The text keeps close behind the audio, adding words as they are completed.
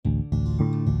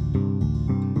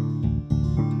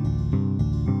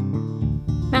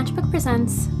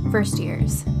presents First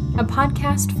Years, a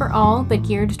podcast for all but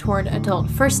geared toward adult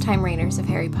first-time readers of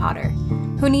Harry Potter,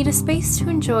 who need a space to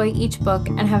enjoy each book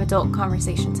and have adult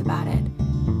conversations about it.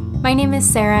 My name is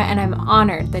Sarah, and I'm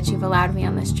honored that you've allowed me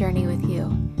on this journey with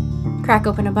you. Crack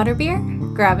open a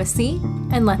butterbeer, grab a seat,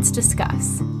 and let's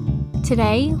discuss.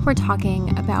 Today, we're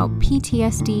talking about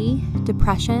PTSD,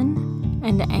 depression,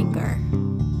 and anger.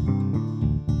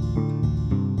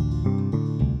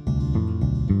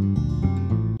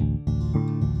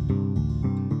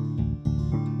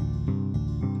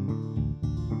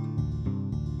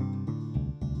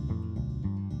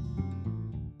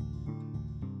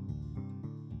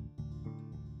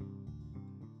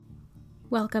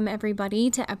 Welcome everybody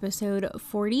to episode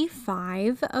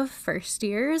 45 of First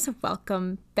Years.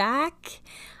 Welcome back.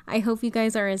 I hope you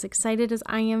guys are as excited as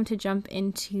I am to jump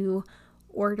into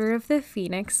Order of the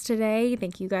Phoenix today.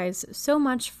 Thank you guys so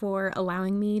much for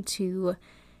allowing me to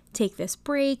take this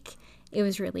break. It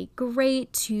was really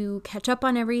great to catch up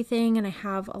on everything, and I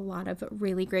have a lot of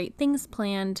really great things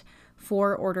planned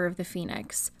for Order of the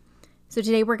Phoenix. So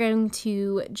today we're going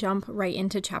to jump right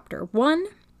into chapter 1.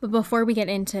 But before we get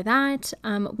into that,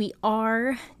 we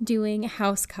are doing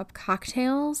House Cup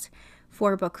cocktails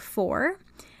for book 4.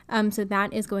 So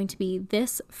that is going to be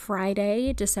this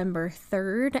Friday, December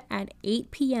 3rd at 8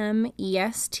 p.m.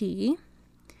 EST.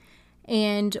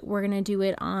 And we're going to do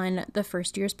it on the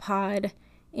First Years Pod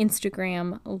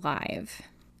Instagram Live.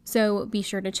 So be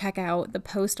sure to check out the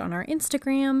post on our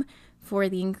Instagram for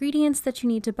the ingredients that you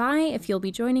need to buy if you'll be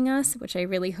joining us, which I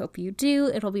really hope you do.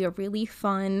 It'll be a really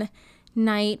fun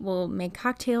night. We'll make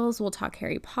cocktails, we'll talk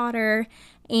Harry Potter,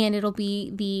 and it'll be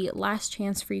the last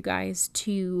chance for you guys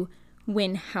to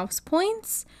win house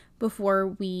points before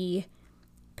we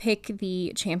pick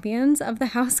the champions of the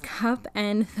House Cup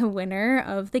and the winner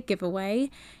of the giveaway.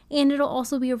 And it'll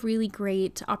also be a really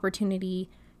great opportunity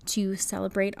to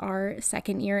celebrate our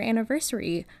 2nd year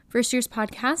anniversary. First Year's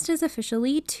podcast is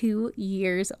officially 2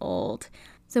 years old.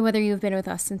 So whether you've been with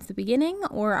us since the beginning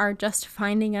or are just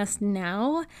finding us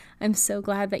now, I'm so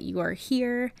glad that you are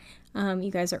here.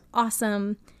 You guys are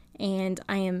awesome, and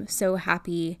I am so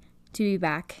happy to be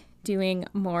back doing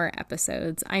more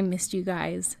episodes. I missed you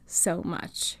guys so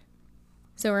much.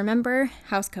 So remember,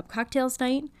 House Cup Cocktails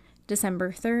Night,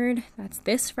 December 3rd, that's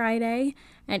this Friday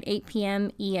at 8 p.m.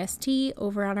 EST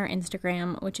over on our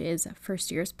Instagram, which is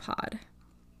First Years Pod.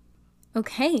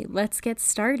 Okay, let's get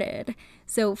started.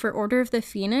 So for Order of the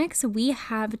Phoenix, we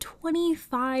have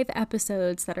 25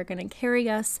 episodes that are going to carry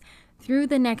us through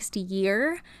the next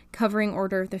year covering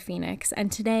Order of the Phoenix.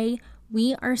 And today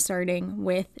we are starting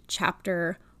with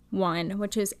chapter 1,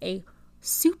 which is a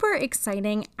super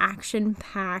exciting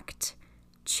action-packed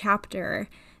chapter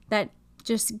that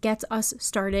just gets us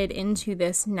started into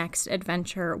this next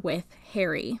adventure with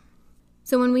Harry.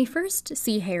 So when we first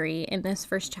see Harry in this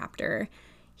first chapter,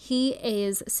 he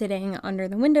is sitting under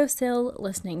the windowsill,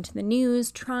 listening to the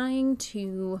news, trying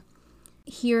to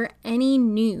hear any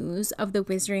news of the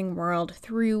Wizarding World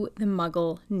through the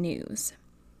Muggle news.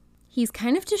 He's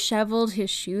kind of disheveled,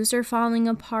 his shoes are falling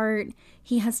apart,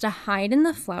 he has to hide in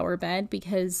the flower bed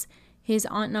because his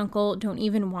aunt and uncle don't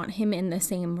even want him in the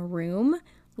same room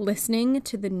listening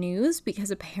to the news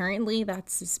because apparently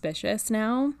that's suspicious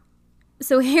now.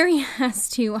 So Harry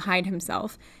has to hide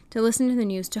himself to listen to the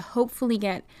news to hopefully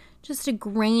get just a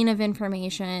grain of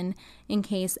information in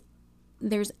case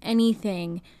there's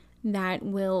anything that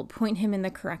will point him in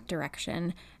the correct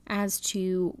direction as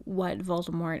to what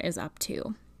Voldemort is up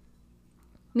to.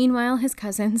 Meanwhile, his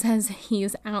cousin says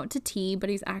he's out to tea, but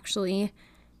he's actually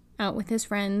out with his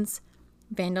friends,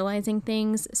 vandalizing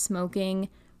things, smoking,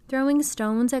 throwing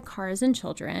stones at cars and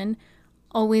children.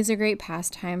 Always a great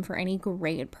pastime for any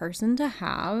great person to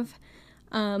have.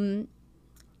 And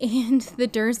the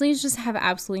Dursleys just have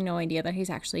absolutely no idea that he's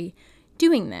actually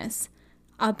doing this,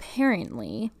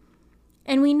 apparently.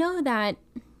 And we know that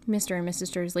Mr. and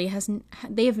Mrs. Dursley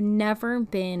they have never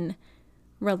been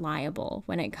reliable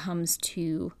when it comes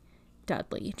to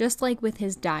Dudley. Just like with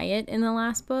his diet in the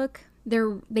last book,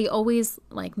 they always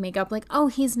make up oh,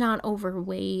 he's not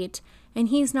overweight and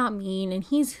he's not mean and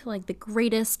he's the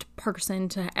greatest person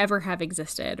to ever have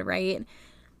existed, right?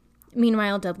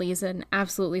 Meanwhile, Dudley is an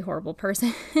absolutely horrible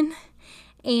person.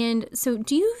 And so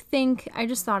do you think, I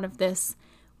just thought of this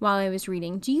while I was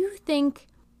reading, do you think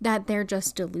that they're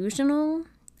just delusional,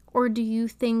 or do you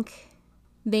think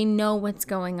they know what's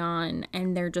going on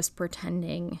and they're just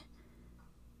pretending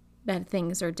that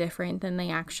things are different than they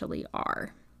actually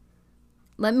are?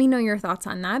 Let me know your thoughts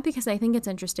on that because I think it's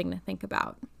interesting to think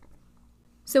about.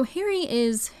 So Harry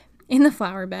is in the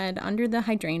flower bed under the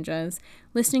hydrangeas,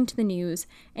 listening to the news,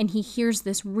 and he hears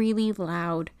this really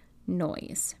loud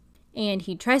noise. And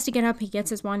he tries to get up, he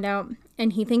gets his wand out,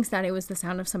 and he thinks that it was the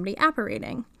sound of somebody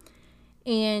apparating.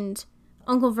 And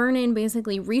Uncle Vernon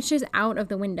basically reaches out of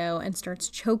the window and starts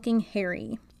choking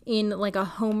Harry in like a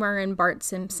Homer and Bart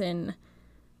Simpson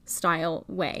style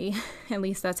way. At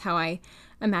least that's how I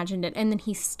imagined it. And then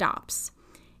he stops.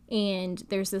 And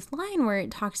there's this line where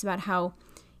it talks about how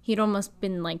he'd almost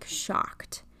been like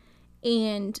shocked.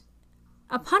 And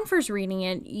upon first reading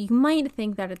it, you might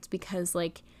think that it's because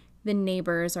like the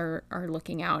neighbors are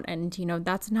looking out, and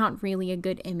that's not really a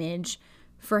good image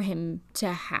for him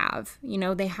to have.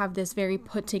 They have this very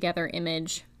put together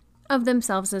image of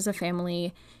themselves as a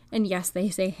family, and yes,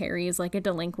 they say Harry is like a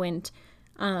delinquent,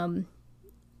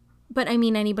 but I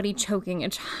mean, anybody choking a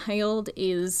child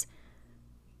is,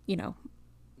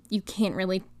 you can't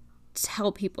really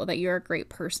tell people that you're a great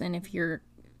person if you're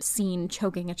seen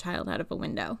choking a child out of a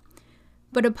window.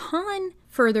 But upon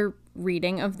further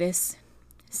reading of this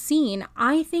scene,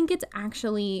 I think it's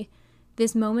actually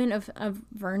this moment of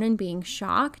Vernon being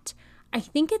shocked. I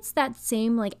think it's that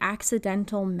same like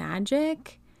accidental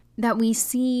magic that we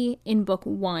see in book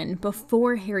 1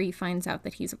 before Harry finds out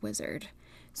that he's a wizard.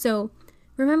 So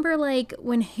remember like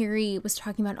when Harry was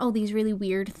talking about, oh, these really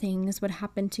weird things would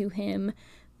happen to him,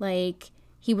 like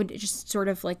he would just sort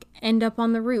of like end up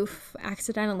on the roof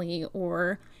accidentally,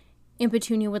 or Aunt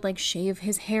Petunia would like shave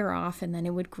his hair off and then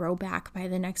it would grow back by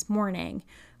the next morning.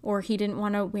 Or he didn't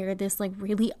want to wear this like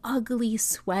really ugly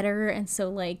sweater, and so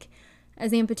like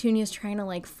as Aunt Petunia's trying to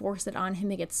like force it on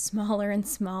him, it gets smaller and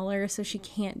smaller so she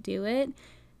can't do it.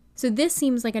 So this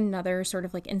seems like another sort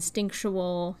of like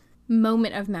instinctual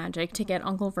moment of magic to get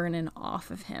Uncle Vernon off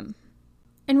of him.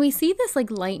 And we see this like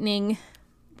lightning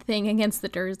thing against the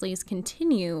Dursleys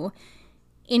continue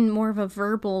in more of a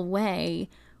verbal way,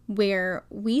 where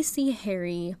we see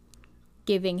Harry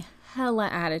giving hella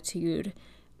attitude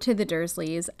to the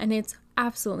Dursleys, and it's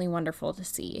absolutely wonderful to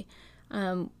see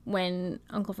when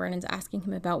Uncle Vernon's asking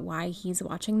him about why he's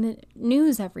watching the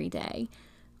news every day,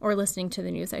 or listening to the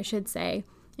news, I should say.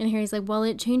 And Harry's like, well,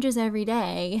 it changes every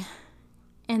day.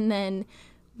 And then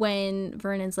when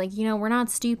Vernon's like, we're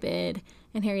not stupid,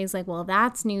 and Harry's like, well,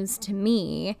 that's news to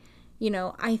me.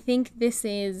 I think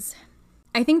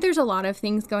there's a lot of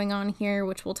things going on here,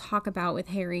 which we'll talk about with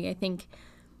Harry. I think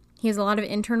he has a lot of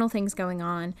internal things going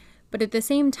on, but at the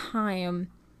same time,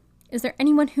 is there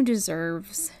anyone who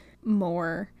deserves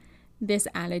more this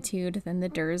attitude than the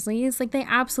Dursleys? Like, they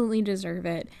absolutely deserve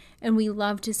it, and we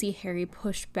love to see Harry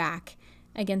push back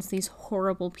against these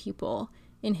horrible people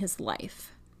in his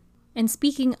life. And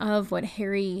speaking of what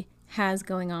Harry has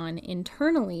going on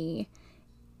internally,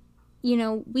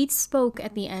 we spoke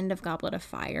at the end of Goblet of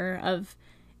Fire of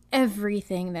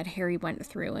everything that Harry went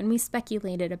through, and we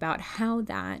speculated about how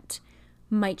that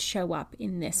might show up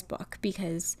in this book,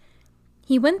 because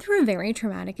he went through a very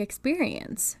traumatic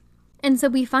experience. And so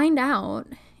we find out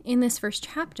in this first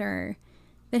chapter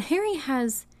that Harry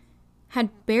has had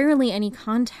barely any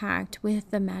contact with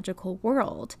the magical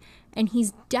world, and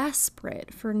he's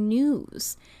desperate for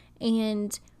news,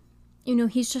 and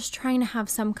he's just trying to have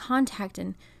some contact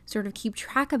and sort of keep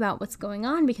track about what's going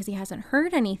on because he hasn't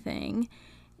heard anything.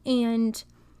 And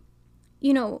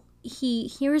he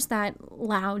hears that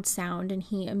loud sound and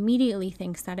he immediately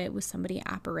thinks that it was somebody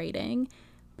apparating,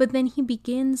 but then he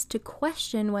begins to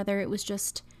question whether it was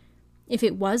just, if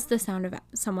it was the sound of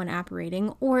someone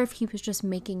apparating, or if he was just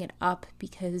making it up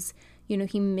because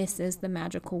he misses the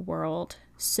magical world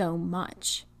so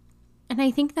much. And I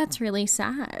think that's really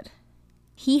sad.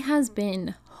 He has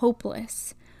been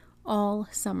hopeless all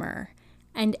summer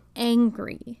and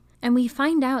angry, and we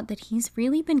find out that he's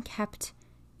really been kept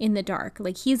in the dark.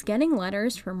 Like, he's getting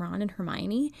letters from Ron and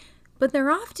Hermione, but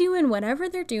they're off doing whatever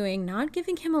they're doing, not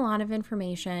giving him a lot of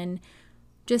information,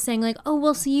 just saying like, oh,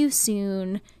 we'll see you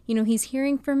soon. He's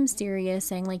hearing from Sirius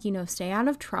saying like, stay out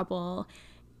of trouble.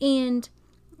 And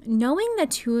knowing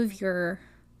that 2 of your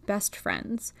best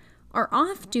friends are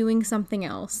off doing something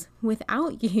else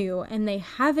without you, and they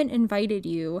haven't invited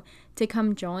you to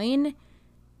come join,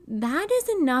 that is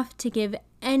enough to give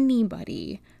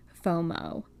anybody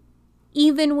FOMO,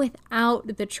 even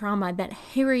without the trauma that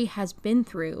Harry has been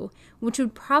through, which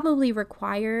would probably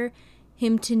require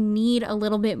him to need a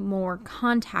little bit more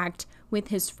contact with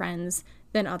his friends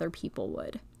than other people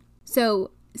would.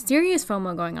 So serious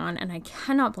FOMO going on, and I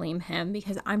cannot blame him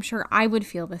because I'm sure I would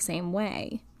feel the same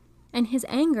way. And his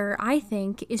anger, I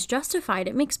think, is justified.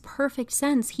 It makes perfect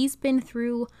sense. He's been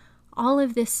through all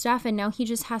of this stuff, and now he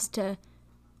just has to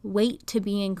wait to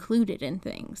be included in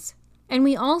things. And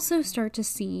we also start to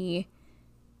see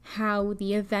how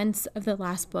the events of the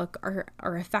last book are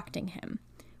affecting him.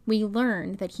 we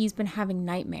learn that he's been having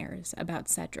nightmares about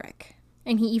Cedric.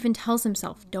 And he even tells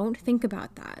himself, don't think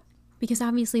about that. Because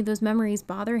obviously those memories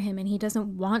bother him and he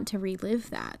doesn't want to relive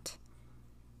that.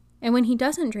 And when he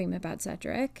doesn't dream about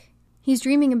Cedric, he's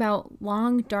dreaming about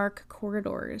long, dark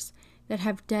corridors that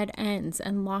have dead ends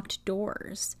and locked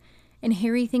doors. And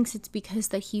Harry thinks it's because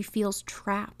that he feels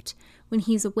trapped. When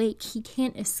he's awake, he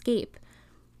can't escape,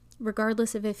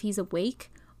 regardless of if he's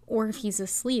awake or if he's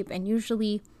asleep. And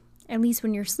usually, at least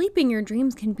when you're sleeping, your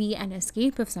dreams can be an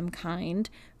escape of some kind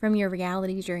from your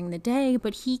reality during the day,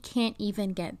 but he can't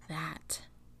even get that.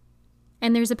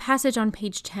 And there's a passage on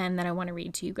page 10 that I want to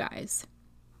read to you guys.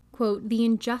 Quote, "The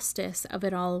injustice of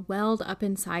it all welled up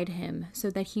inside him so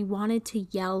that he wanted to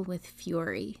yell with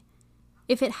fury.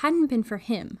 If it hadn't been for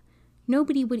him,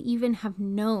 nobody would even have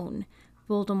known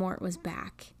Voldemort was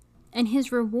back. And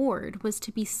his reward was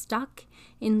to be stuck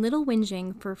in Little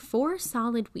Whinging for 4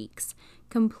 solid weeks,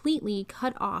 completely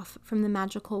cut off from the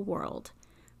magical world,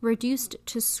 reduced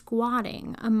to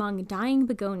squatting among dying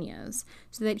begonias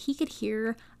so that he could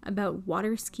hear about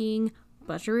water skiing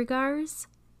budgerigars.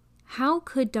 How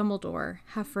could Dumbledore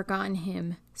have forgotten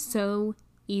him so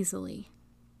easily?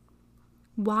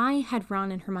 Why had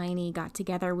Ron and Hermione got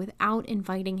together without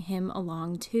inviting him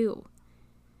along too?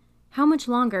 How much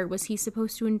longer was he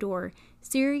supposed to endure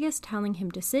Sirius telling him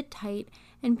to sit tight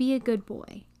and be a good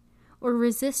boy, or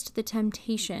resist the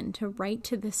temptation to write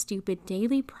to the stupid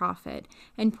Daily Prophet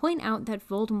and point out that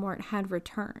Voldemort had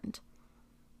returned?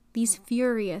 These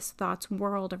furious thoughts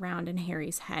whirled around in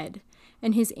Harry's head,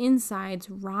 and his insides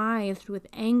writhed with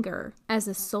anger as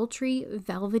a sultry,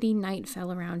 velvety night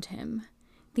fell around him,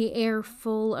 the air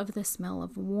full of the smell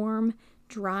of warm,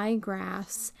 dry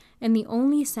grass, and the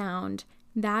only sound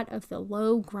that of the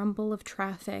low grumble of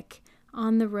traffic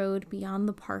on the road beyond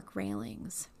the park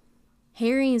railings.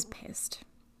 Harry is pissed,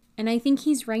 and I think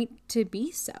he's right to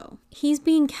be so. He's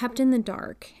being kept in the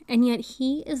dark, and yet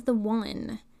he is the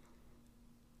one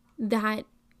that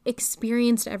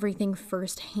experienced everything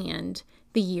firsthand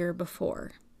the year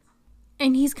before.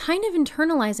 And he's kind of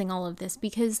internalizing all of this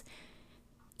because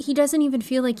he doesn't even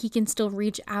feel like he can still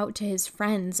reach out to his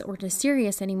friends or to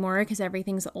Sirius anymore because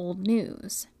everything's old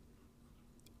news.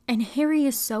 And Harry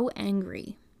is so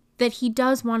angry that he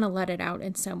does want to let it out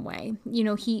in some way. You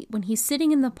know, when he's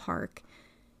sitting in the park,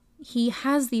 he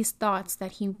has these thoughts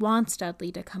that he wants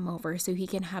Dudley to come over so he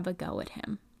can have a go at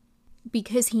him,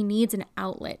 because he needs an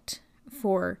outlet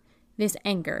for this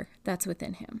anger that's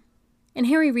within him. And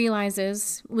Harry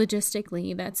realizes,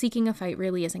 logistically, that seeking a fight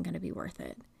really isn't going to be worth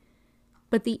it.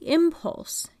 But the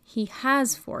impulse he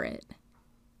has for it,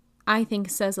 I think,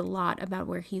 says a lot about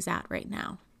where he's at right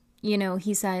now. You know,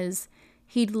 he says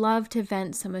he'd love to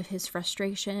vent some of his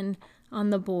frustration on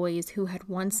the boys who had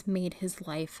once made his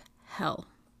life hell.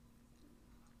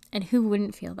 And who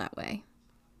wouldn't feel that way?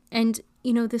 And,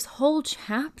 you know, this whole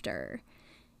chapter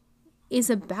is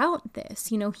about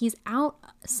this. You know, he's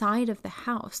outside of the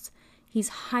house. He's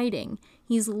hiding.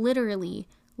 He's literally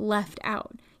left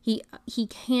out. He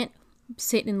can't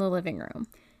sit in the living room.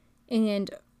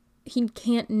 And he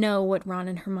can't know what Ron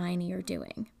and Hermione are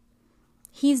doing.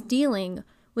 He's dealing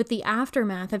with the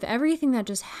aftermath of everything that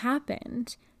just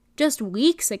happened just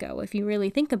weeks ago, if you really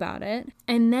think about it.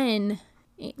 And then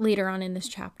later on in this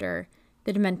chapter,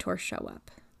 the Dementors show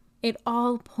up. It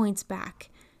all points back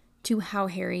to how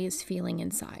Harry is feeling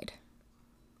inside.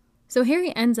 So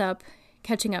Harry ends up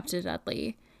catching up to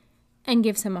Dudley and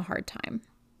gives him a hard time,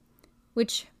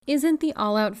 which isn't the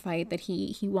all-out fight that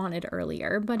he wanted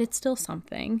earlier, but it's still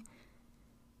something.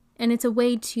 And it's a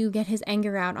way to get his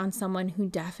anger out on someone who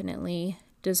definitely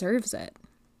deserves it.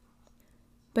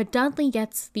 But Dudley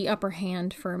gets the upper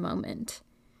hand for a moment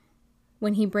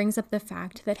when he brings up the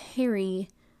fact that Harry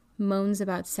moans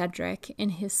about Cedric in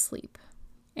his sleep.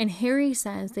 And Harry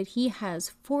says that he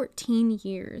has 14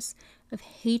 years of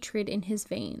hatred in his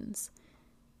veins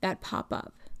that pop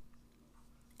up.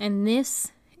 And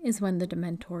this is when the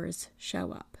Dementors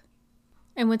show up.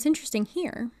 And what's interesting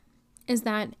here is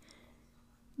that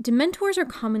Dementors are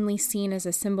commonly seen as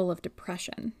a symbol of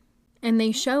depression, and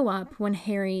they show up when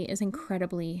Harry is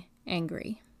incredibly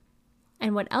angry.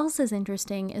 And what else is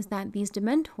interesting is that these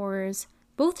Dementors,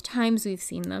 both times we've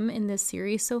seen them in this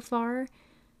series so far,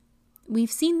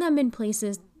 we've seen them in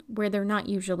places where they're not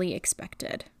usually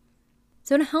expected.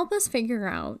 So to help us figure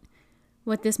out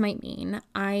what this might mean,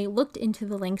 I looked into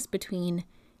the links between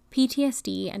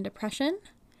PTSD and depression,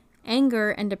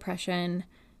 anger and depression,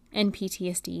 and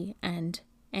PTSD and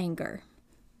anger.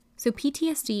 So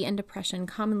PTSD and depression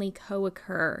commonly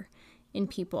co-occur in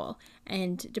people,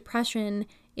 and depression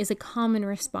is a common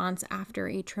response after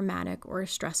a traumatic or a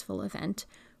stressful event,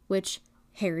 which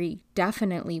Harry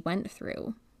definitely went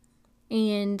through.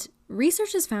 And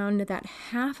research has found that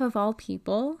half of all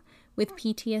people with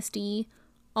PTSD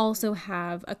also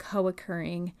have a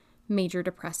co-occurring major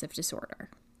depressive disorder.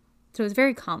 So it's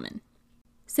very common.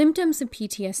 Symptoms of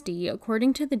PTSD,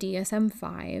 according to the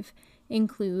DSM-5,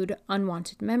 include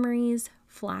unwanted memories,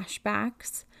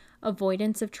 flashbacks,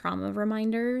 avoidance of trauma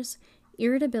reminders,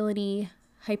 irritability,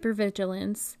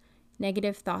 hypervigilance,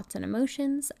 negative thoughts and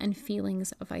emotions, and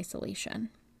feelings of isolation.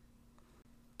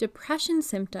 Depression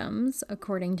symptoms,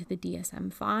 according to the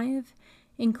DSM-5,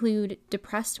 include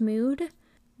depressed mood,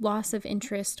 loss of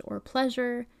interest or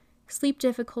pleasure, sleep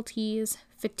difficulties,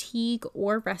 fatigue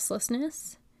or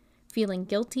restlessness, feeling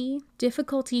guilty,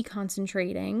 difficulty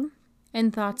concentrating,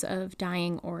 and thoughts of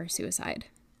dying or suicide.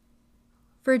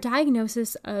 For a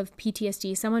diagnosis of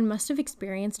PTSD, someone must have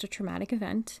experienced a traumatic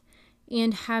event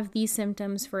and have these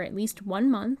symptoms for at least 1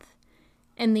 month,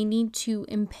 and they need to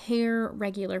impair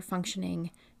regular functioning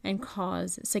and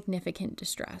cause significant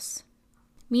distress.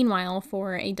 Meanwhile,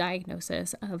 for a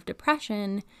diagnosis of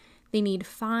depression, they need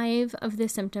 5 of the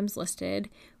symptoms listed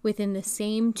within the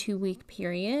same 2-week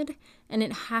period, and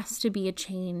it has to be a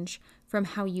change from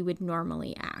how you would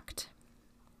normally act.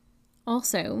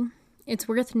 Also, it's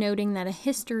worth noting that a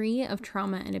history of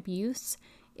trauma and abuse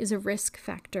is a risk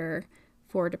factor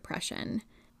for depression,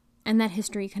 and that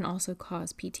history can also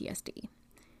cause PTSD.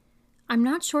 I'm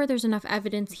not sure there's enough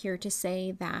evidence here to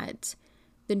say that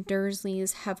the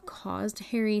Dursleys have caused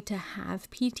Harry to have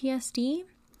PTSD,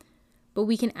 but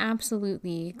we can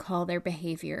absolutely call their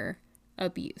behavior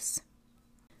abuse.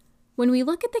 When we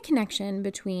look at the connection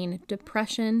between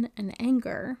depression and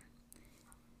anger,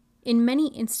 in many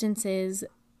instances,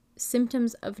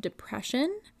 symptoms of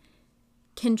depression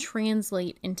can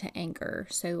translate into anger.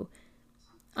 So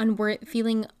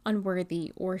feeling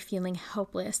unworthy or feeling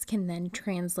helpless can then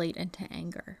translate into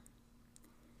anger.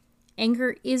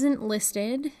 Anger isn't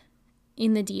listed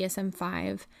in the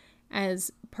DSM-5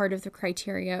 as part of the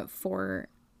criteria for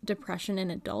depression in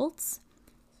adults,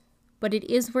 but it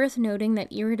is worth noting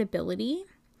that irritability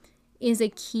is a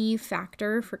key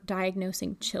factor for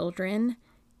diagnosing children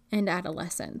and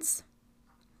adolescents.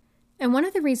 And one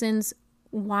of the reasons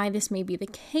why this may be the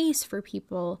case for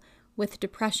people with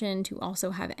depression to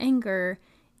also have anger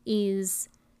is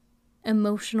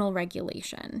emotional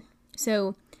regulation.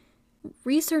 So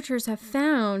researchers have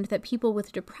found that people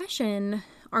with depression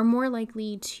are more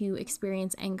likely to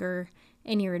experience anger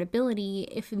and irritability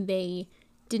if they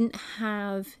didn't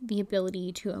have the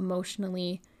ability to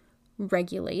emotionally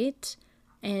regulate,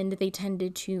 and they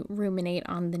tended to ruminate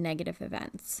on the negative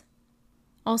events.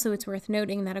 Also, it's worth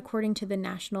noting that according to the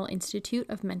National Institute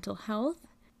of Mental Health,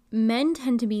 men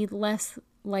tend to be less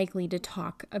likely to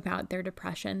talk about their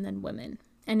depression than women,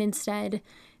 and instead,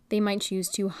 they might choose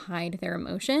to hide their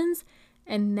emotions,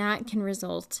 and that can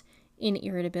result in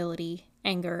irritability,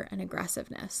 anger, and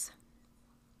aggressiveness.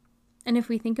 And if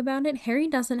we think about it, Harry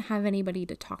doesn't have anybody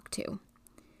to talk to.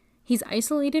 He's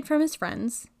isolated from his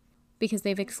friends because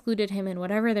they've excluded him in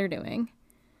whatever they're doing.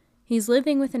 He's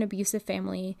living with an abusive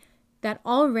family that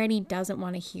already doesn't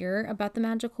want to hear about the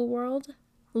magical world,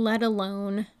 let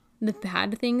alone the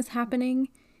bad things happening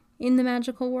in the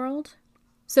magical world.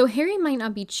 So Harry might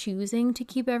not be choosing to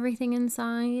keep everything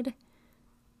inside.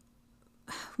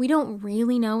 We don't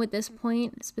really know at this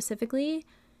point specifically,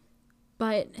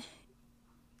 but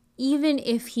even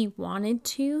if he wanted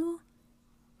to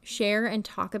share and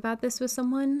talk about this with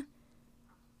someone,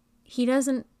 he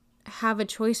doesn't have a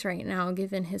choice right now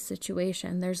given his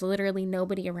situation. There's literally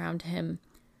nobody around him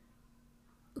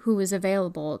who is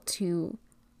available to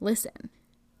listen.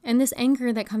 And this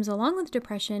anger that comes along with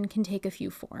depression can take a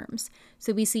few forms.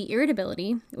 So we see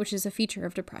irritability, which is a feature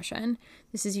of depression.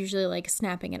 This is usually like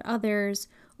snapping at others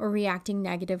or reacting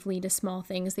negatively to small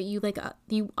things that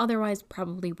you otherwise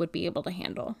probably would be able to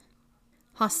handle.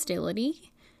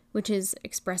 Hostility, which is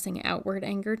expressing outward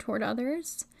anger toward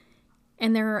others.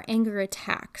 And there are anger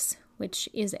attacks, which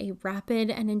is a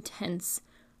rapid and intense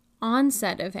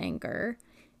onset of anger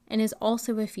and is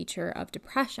also a feature of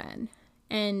depression.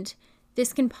 And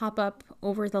this can pop up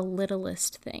over the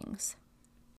littlest things.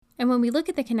 And when we look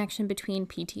at the connection between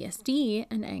PTSD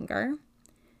and anger,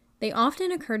 they often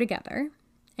occur together.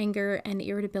 Anger and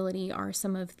irritability are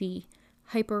some of the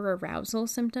hyperarousal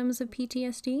symptoms of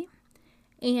PTSD,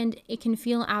 and it can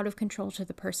feel out of control to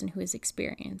the person who is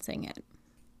experiencing it.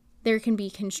 There can be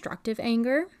constructive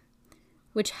anger,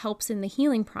 which helps in the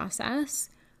healing process,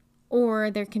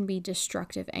 or there can be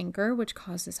destructive anger, which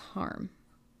causes harm.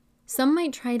 Some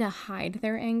might try to hide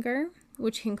their anger,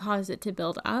 which can cause it to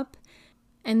build up,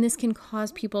 And this can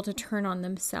cause people to turn on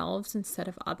themselves instead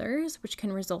of others, which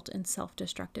can result in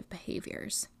self-destructive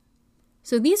behaviors.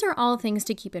 So these are all things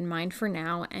to keep in mind for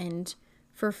now and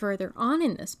for further on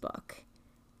in this book.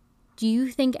 Do you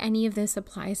think any of this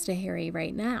applies to Harry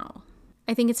right now?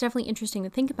 I think it's definitely interesting to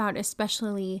think about,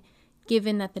 especially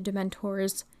given that the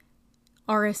Dementors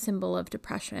are a symbol of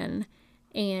depression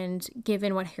and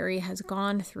given what Harry has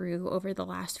gone through over the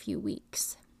last few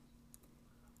weeks.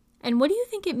 And what do you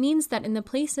think it means that in the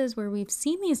places where we've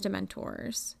seen these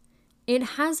Dementors, it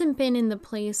hasn't been in the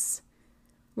place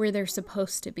where they're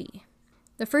supposed to be?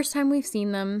 The first time we've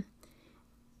seen them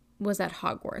was at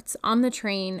Hogwarts, on the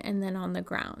train and then on the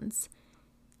grounds.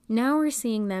 Now we're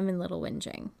seeing them in Little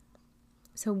Whinging.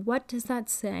 So what does that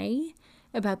say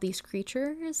about these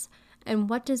creatures? And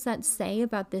what does that say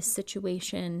about this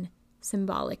situation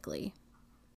symbolically?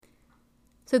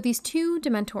 So these two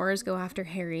Dementors go after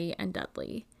Harry and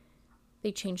Dudley.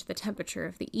 They change the temperature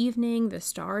of the evening, the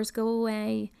stars go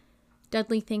away.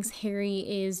 Dudley thinks Harry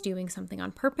is doing something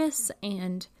on purpose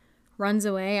and runs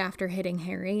away after hitting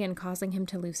Harry and causing him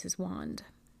to lose his wand.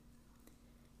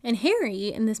 And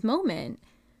Harry, in this moment,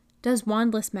 does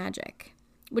wandless magic,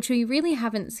 which we really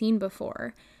haven't seen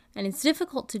before, and it's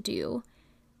difficult to do.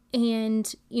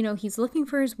 And, he's looking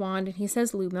for his wand, and he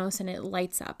says Lumos, and it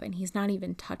lights up, and he's not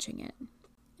even touching it.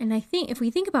 And I think, if we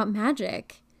think about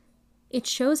magic, it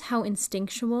shows how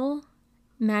instinctual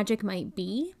magic might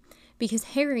be, because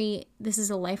Harry, this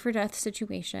is a life or death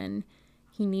situation.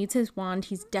 He needs his wand.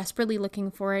 He's desperately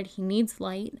looking for it. He needs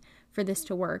light for this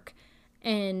to work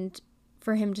and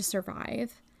for him to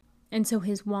survive. And so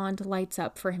his wand lights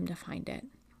up for him to find it,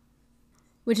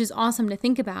 which is awesome to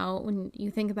think about when you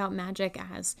think about magic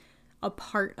as a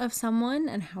part of someone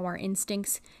and how our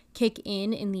instincts kick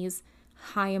in these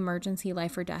high emergency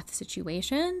life or death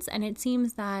situations. And it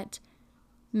seems that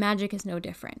magic is no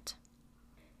different.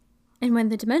 And when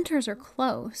the Dementors are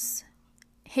close,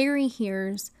 Harry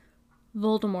hears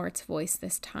Voldemort's voice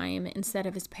this time instead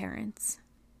of his parents.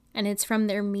 And it's from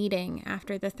their meeting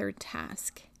after the third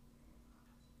task,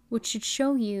 which should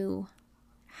show you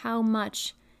how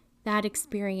much that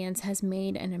experience has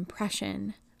made an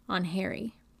impression on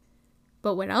Harry.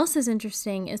 But what else is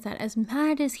interesting is that as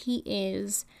mad as he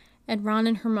is at Ron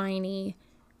and Hermione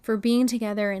for being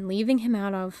together and leaving him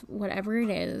out of whatever it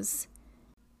is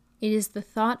the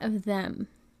thought of them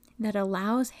that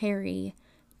allows Harry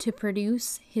to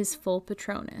produce his full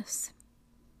Patronus.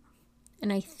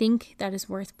 And I think that is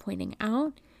worth pointing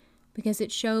out because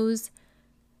it shows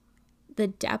the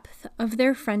depth of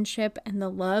their friendship and the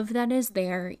love that is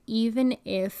there, even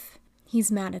if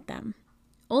he's mad at them.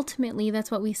 Ultimately,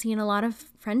 that's what we see in a lot of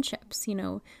friendships.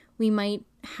 We might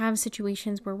have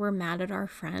situations where we're mad at our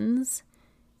friends,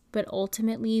 but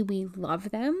ultimately we love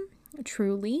them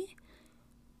truly.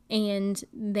 And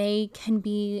they can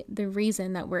be the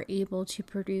reason that we're able to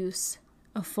produce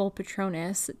a full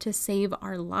Patronus to save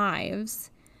our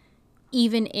lives,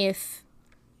 even if,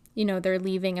 they're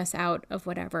leaving us out of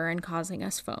whatever and causing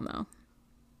us FOMO.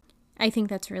 I think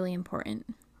that's really important.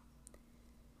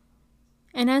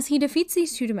 And as he defeats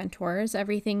these two Dementors,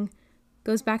 everything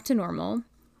goes back to normal.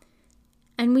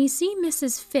 And we see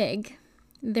Mrs. Fig,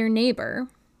 their neighbor,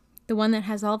 the one that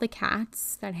has all the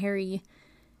cats that Harry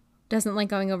doesn't like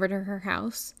going over to her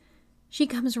house. She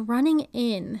comes running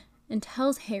in and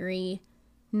tells Harry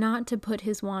not to put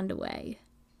his wand away.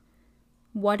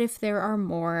 What if there are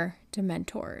more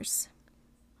Dementors?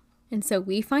 And so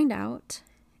we find out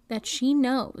that she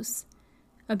knows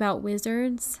about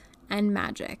wizards and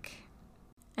magic.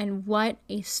 And what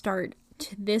a start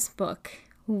to this book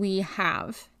we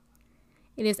have.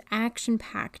 It is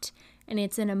action-packed and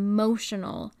it's an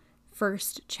emotional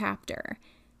first chapter.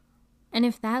 And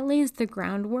if that lays the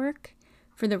groundwork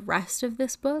for the rest of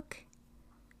this book,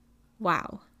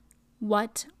 wow,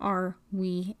 what are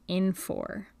we in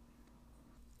for?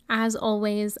 As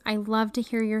always, I love to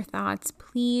hear your thoughts.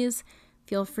 Please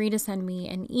feel free to send me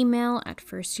an email at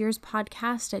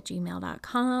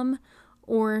firstyearspodcast@gmail.com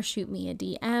or shoot me a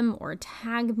DM or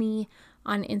tag me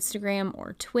on Instagram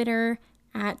or Twitter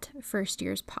at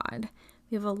firstyearspod.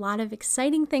 We have a lot of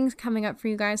exciting things coming up for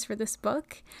you guys for this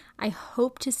book. I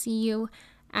hope to see you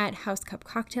at House Cup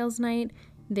Cocktails Night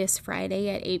this Friday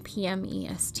at 8 p.m.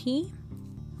 EST.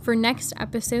 For next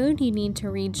episode, you need to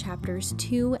read chapters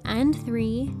 2 and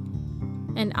 3,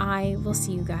 and I will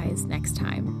see you guys next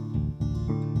time.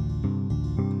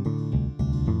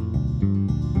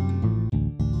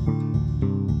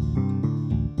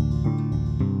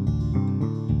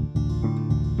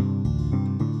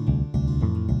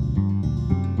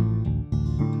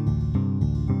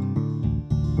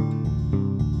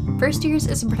 First Years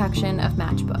is a production of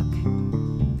Matchbook.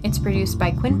 It's produced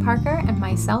by Quinn Parker and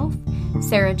myself,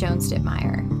 Sarah Jones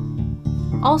Dittmeyer.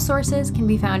 All sources can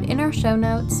be found in our show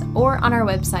notes or on our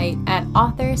website at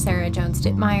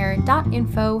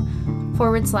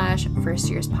author-sarahjonesdittmeyer.info/First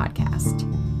Years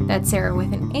Podcast. That's Sarah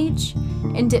with an H,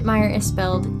 and Dittmeyer is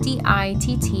spelled Dittmeier.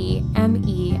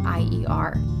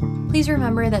 Please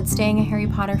remember that staying a Harry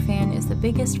Potter fan is the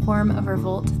biggest form of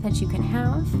revolt that you can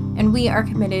have, and we are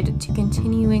committed to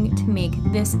continuing to make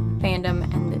this fandom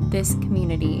and this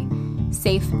community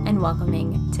safe and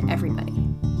welcoming to everybody.